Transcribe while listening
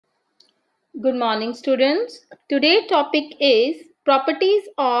Good morning, students. Today's topic is properties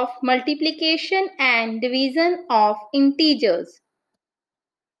of multiplication and division of integers.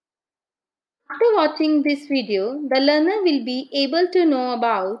 After watching this video, the learner will be able to know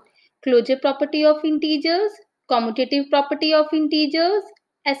about closure property of integers, commutative property of integers,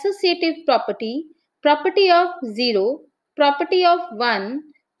 associative property, property of 0, property of 1,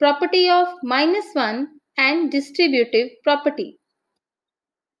 property of -1, and distributive property.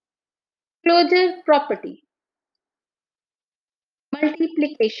 Closure property.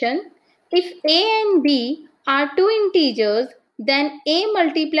 Multiplication. If a and b are two integers, then a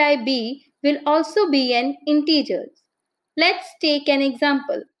multiply b will also be an integer. Let's take an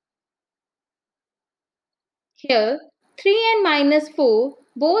example. Here, 3 and -4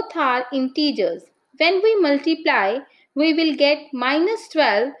 both are integers. When we multiply, we will get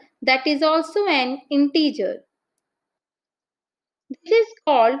 -12, that is also an integer. This is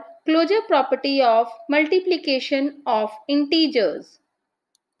called closure property of multiplication of integers.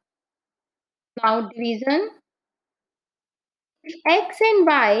 Now division. If x and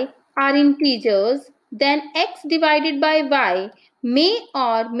y are integers, then x divided by y may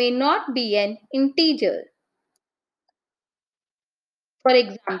or may not be an integer. For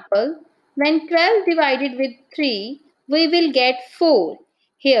example, when 12 divided with 3, we will get 4.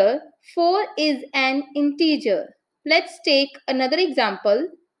 Here, 4 is an integer. Let's take another example.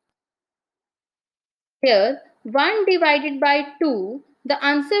 Here, 1 divided by 2, the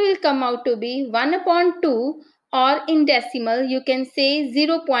answer will come out to be 1 upon 2, or in decimal you can say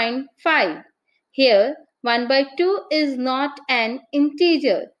 0.5. Here, 1 by 2 is not an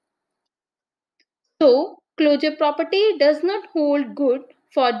integer. So, closure property does not hold good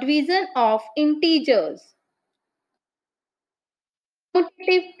for division of integers.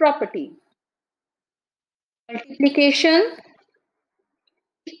 Commutative property. Multiplication.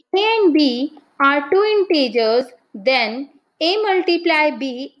 If a and b are two integers, then a multiply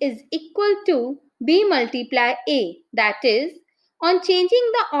b is equal to b multiply a. That is, on changing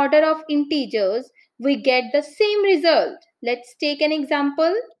the order of integers, we get the same result. Let's take an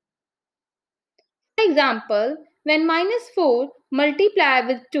example. For example, when -4 multiply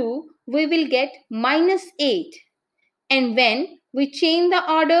with 2, we will get -8. And when we change the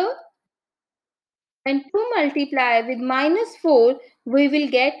order, when 2 multiply with -4, we will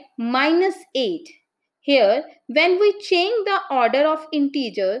get -8. Here, when we change the order of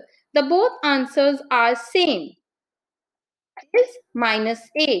integer, the both answers are same. That is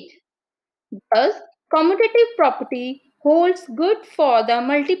 -8. Thus, commutative property holds good for the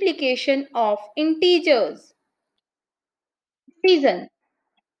multiplication of integers. Division.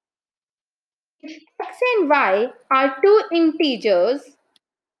 If x and y are two integers,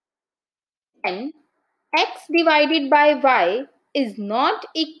 then x divided by y is not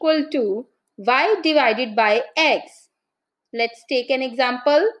equal to y divided by x. Let's take an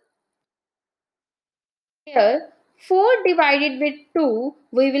example. Here, 4 divided with 2,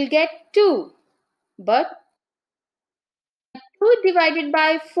 we will get 2. But 2 divided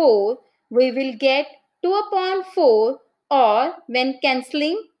by 4, we will get 2 upon 4, or when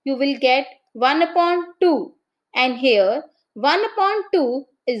cancelling, you will get 1 upon 2. And here, 1 upon 2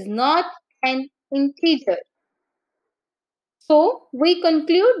 is not an integer. So, we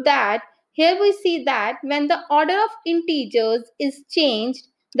conclude that here we see that when the order of integers is changed,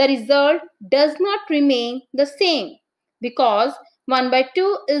 the result does not remain the same because 1 by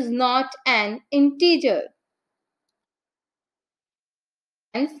 2 is not an integer.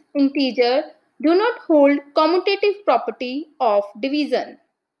 Hence, integers do not hold commutative property of division.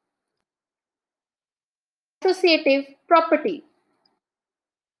 Associative property.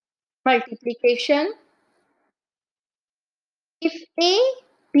 Multiplication. If a,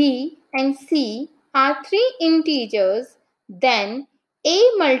 b and c are three integers, then a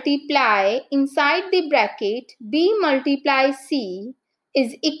multiply inside the bracket b multiply c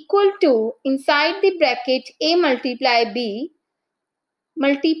is equal to inside the bracket a multiply b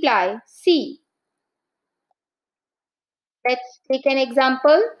multiply c. Let's take an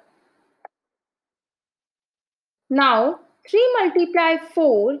example. Now 3 multiply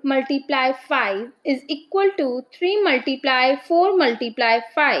 4 multiply 5 is equal to 3 multiply 4 multiply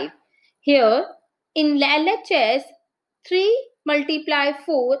 5. Here in LHS 3 multiply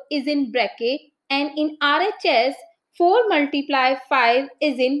 4 is in bracket and in RHS 4 multiply 5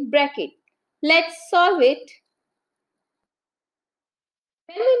 is in bracket. Let's solve it.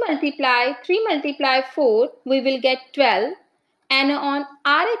 When we multiply 3 multiply 4, we will get 12. And on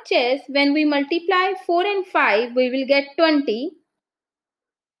RHS, when we multiply 4 and 5, we will get 20.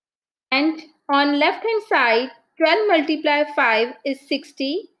 And on left hand side, 12 multiply 5 is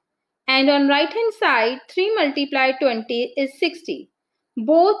 60. And on right hand side, 3 multiplied 20 is 60.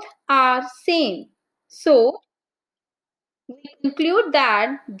 Both are same. So we conclude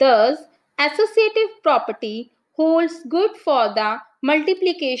that thus associative property holds good for the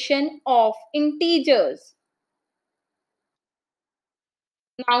multiplication of integers.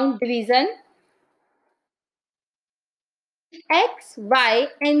 Now division. X, y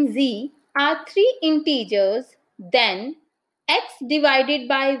and z are three integers, then x divided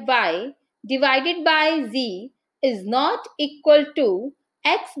by y divided by z is not equal to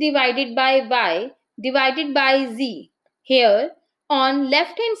x divided by y divided by z. Here on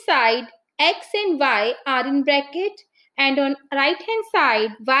left hand side x and y are in bracket and on right hand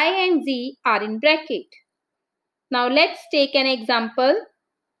side y and z are in bracket. Now let's take an example.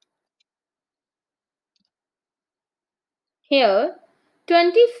 Here,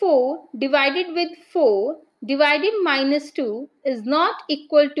 24 divided with 4 divided minus 2 is not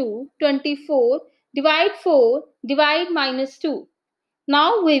equal to 24 divide 4 divide minus 2.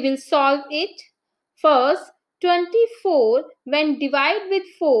 Now we will solve it. First, 24 when divided with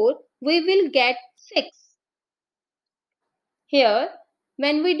 4 we will get 6. Here,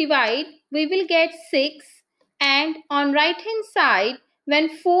 when we divide we will get 6 and on right hand side when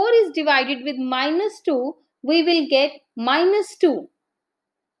 4 is divided with minus 2 we will get minus 2.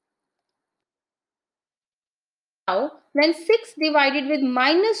 Now, when 6 divided with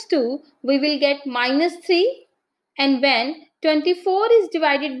minus 2, we will get minus 3. And when 24 is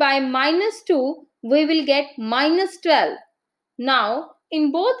divided by minus 2, we will get minus 12. Now,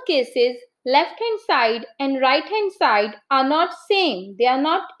 in both cases, left hand side and right hand side are not same. They are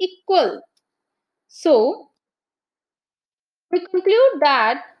not equal. So, we conclude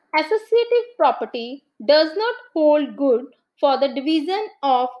that associative property does not hold good for the division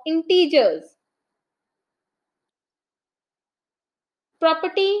of integers.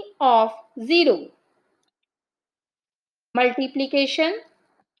 Property of 0. Multiplication.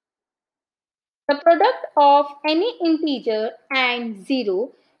 The product of any integer and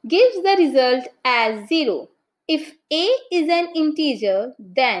 0 gives the result as 0. If a is an integer,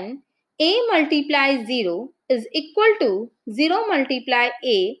 then a multiply 0 is equal to 0 multiply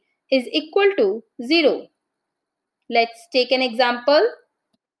a is equal to 0. Let's take an example.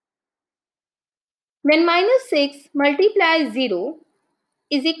 When minus 6 multiply 0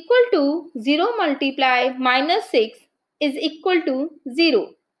 is equal to 0 multiply minus 6 is equal to 0.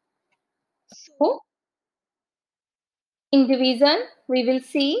 So, in division, we will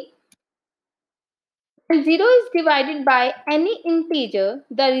see when 0 is divided by any integer,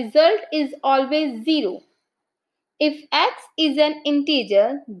 the result is always 0. If x is an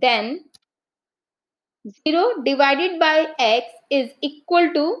integer, then 0 divided by x is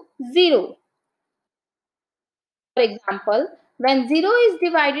equal to 0. For example, when 0 is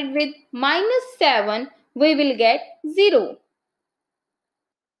divided with minus 7, we will get 0.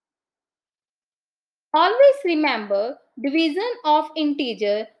 Always remember, division of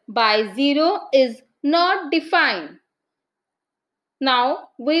integer by 0 is not defined. Now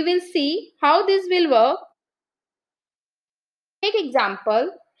we will see how this will work. Take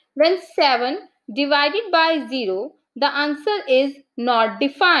example, when 7 divided by 0, the answer is not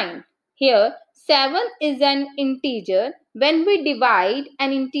defined. Here 7 is an integer. When we divide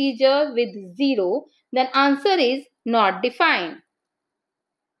an integer with 0, then answer is not defined.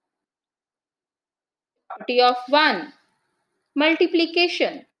 Property of 1.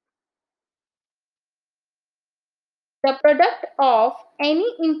 Multiplication. The product of any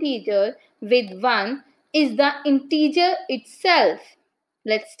integer with 1 is the integer itself.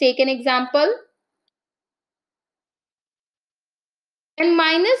 Let's take an example. When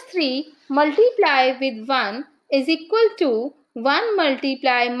minus 3 multiply with 1 is equal to 1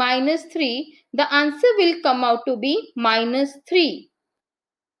 multiply minus 3, the answer will come out to be minus 3.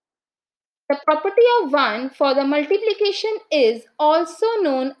 The property of 1 for the multiplication is also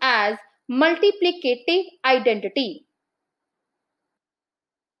known as multiplicative identity.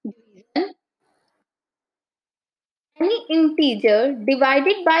 Any integer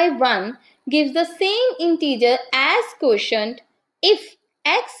divided by 1 gives the same integer as quotient. If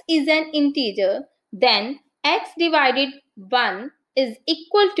x is an integer, then x divided 1 is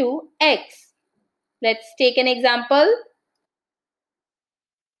equal to x. Let's take an example.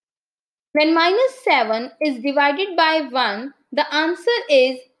 When minus 7 is divided by 1, the answer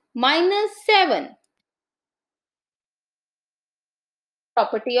is minus 7.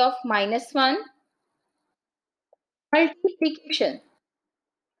 Property of minus 1. Multiplication.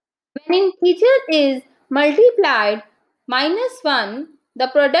 When integer is multiplied minus 1, the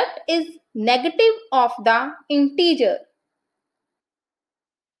product is negative of the integer.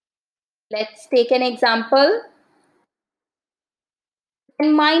 Let's take an example.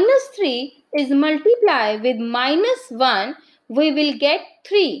 When minus 3 is multiplied with minus 1, we will get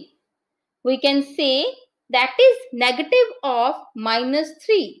 3. We can say that is negative of minus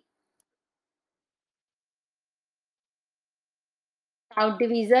 3. Now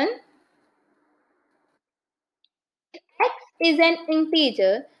division. X is an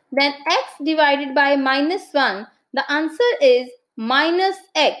integer, then x divided by minus 1, the answer is minus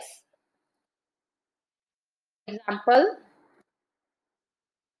x. Example,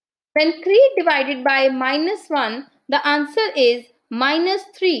 when 3 divided by minus 1, the answer is minus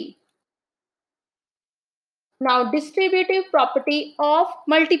 3. Now distributive property of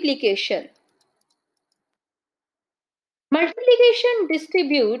multiplication. Multiplication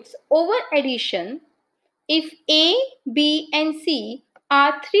distributes over addition. If A, B and C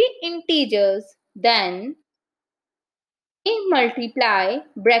are three integers, then A multiply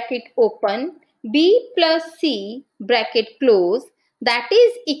bracket open B plus C bracket close, that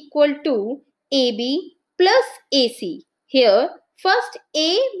is equal to AB plus AC. Here first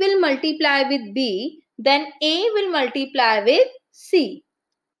A will multiply with B, then A will multiply with C.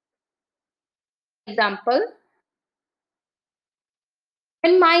 Example,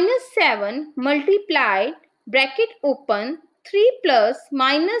 when minus 7 multiplied bracket open 3 plus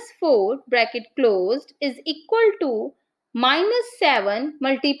minus 4 bracket closed is equal to minus 7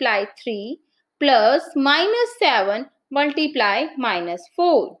 multiply 3 plus minus 7 multiply minus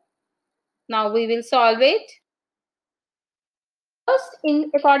 4. Now we will solve it. First,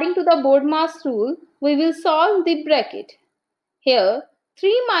 according to the board mass rule, we will solve the bracket. Here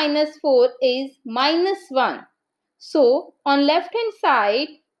 3 minus 4 is minus 1. So on left hand side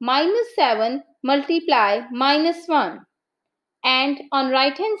minus 7 multiply minus 1, and on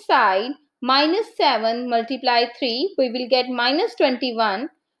right hand side minus 7 multiply 3 we will get minus 21,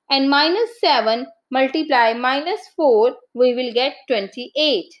 and minus 7 multiply minus 4 we will get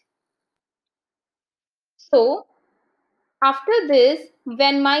 28. So after this,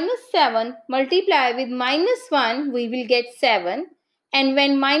 when minus 7 multiply with minus 1, we will get 7. And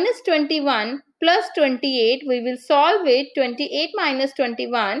when minus 21 plus 28, we will solve it. 28 minus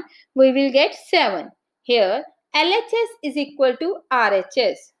 21, we will get 7. Here, LHS is equal to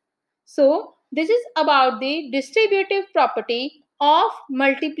RHS. So, this is about the distributive property of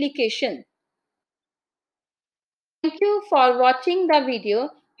multiplication. Thank you for watching the video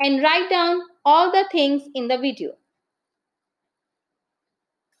and write down all the things in the video.